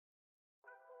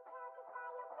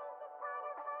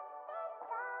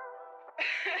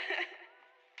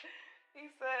He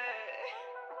said,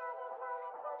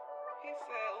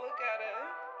 look at her.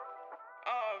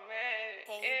 Oh man,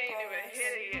 it ain't even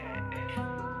hit it yet.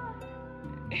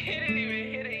 It didn't even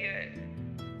hit it yet.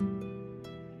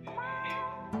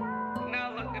 Now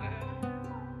look at her.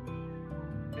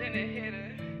 Then it hit her.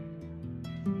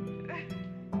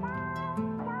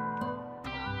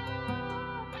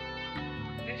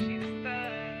 Then she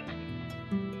stuck.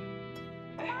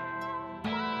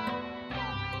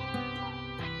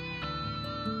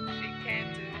 She can't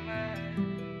do much.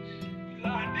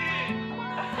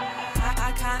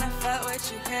 I kinda fuck with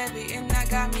you heavy, and that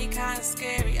got me kinda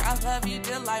scary. I love you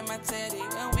just like my teddy.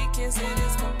 When we kiss it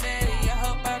is confetti. I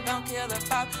hope I don't kill the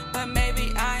vibe, but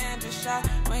maybe I am just shy.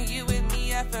 When you with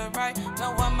me, I feel right.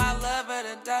 Don't want my lover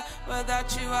to die.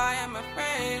 Without you, I am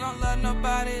afraid. Don't love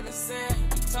nobody the same.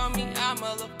 You told me I'm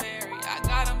a little fairy. I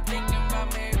got him thinking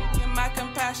about Mary. Give my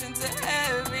compassion to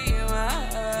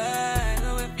everyone.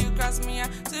 So if you cross me, I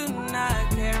do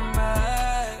not care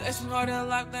much. It's more to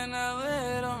life than a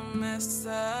little mess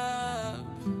up.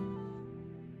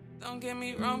 Don't get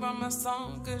me wrong by my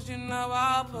song, cause you know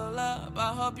I'll pull up.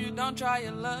 I hope you don't try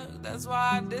your luck, that's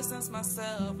why I distance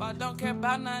myself. I don't care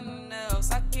about nothing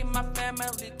else. I keep my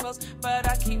family close, but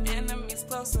I keep enemies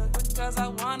closer, because I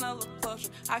wanna look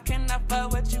closer. I cannot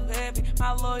fuck with you heavy,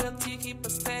 my loyalty keep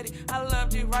us steady. I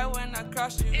loved you right when I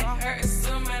crossed you. It hurt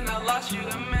assuming I lost you.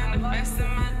 I'm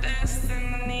manifesting my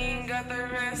destiny. Got the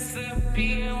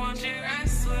recipe, won't you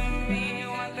rest with me?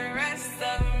 Want the rest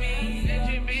of me? Did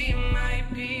you be my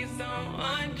peace? Don't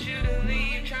want you to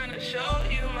leave. Trying to show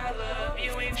you my love.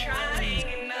 You ain't trying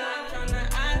enough. Trying to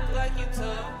act like you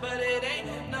tough, but it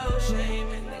ain't no shame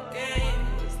in the game.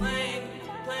 It's lame,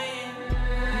 playing.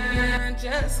 I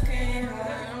just can't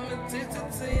hide. I'm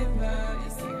addicted to your body. You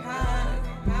keep high,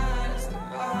 it's a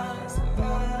vibe, it's a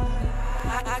vibe.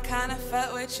 I kinda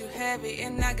fuck with you heavy,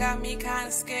 and that got me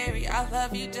kinda scary. I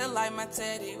love you just like my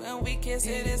teddy. When we kiss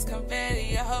it is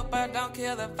confetti. I hope I don't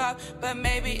kill the vibe, but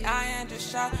maybe I am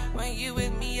just shy. When you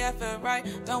with me, I feel right.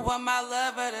 Don't want my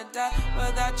lover to die.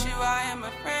 Without you, I am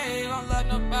afraid. Don't love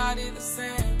nobody the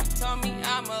same. You told me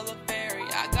I'm a little fairy.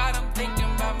 I got him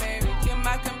thinking about Mary. Give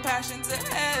my compassion to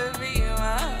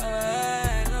everyone.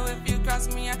 So if you cross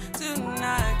me, I do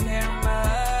not care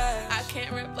much. I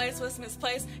can't replace what's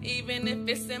misplaced, even if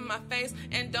it's in my face.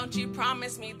 And don't you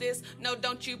promise me this, no,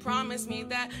 don't you promise me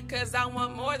that, cause I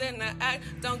want more than the act.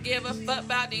 Don't give a fuck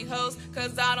about these hoes,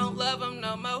 cause I don't love them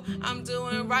no more. I'm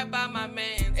doing right by my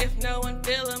man. If no one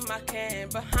feeling my can,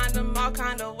 behind them all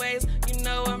kind of ways. You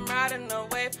know I'm riding the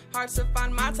wave, hard to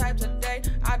find my type today.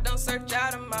 I don't search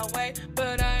out of my way,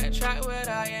 but I attract what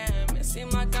I am. It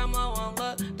seems like I'm low on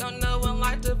luck, don't know when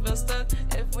life to feel stuck.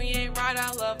 If we ain't right,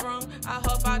 I love wrong. I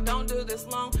hope I don't do this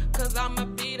long, cause I'ma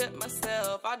beat up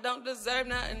myself. I don't deserve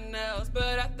nothing else,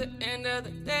 but at the end of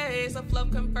the day,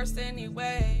 self-love come first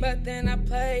anyway. But then I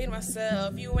played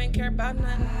myself, you ain't care about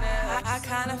nothing else. I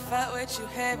kinda fuck with you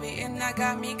heavy, and that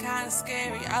got me kinda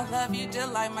scary. I love you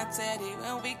just like my teddy.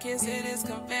 When we kiss it is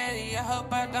confetti. I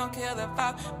hope I don't kill the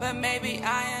vibe, but maybe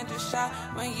I am just shy.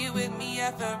 When you with me,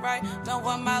 I feel right. Don't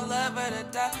want my lover to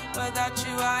die. Without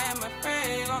you, I am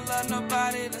afraid. Don't love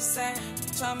nobody the same.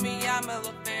 You told me I'm a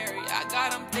little fairy. I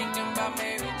got him thinking about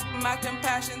Mary. My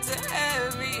compassion to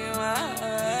everyone.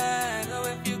 So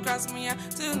if you cross me, I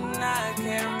do not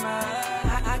care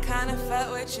much. I kinda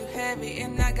fuck with you heavy,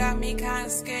 and that got me kinda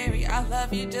scary. I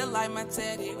love you just like my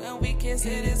teddy. When we kiss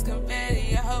it is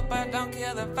confetti. I hope I don't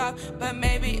kill the vibe, but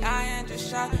maybe I am just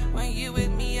shy. When you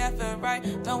with me, I feel right.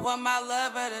 Don't want my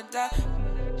lover to die.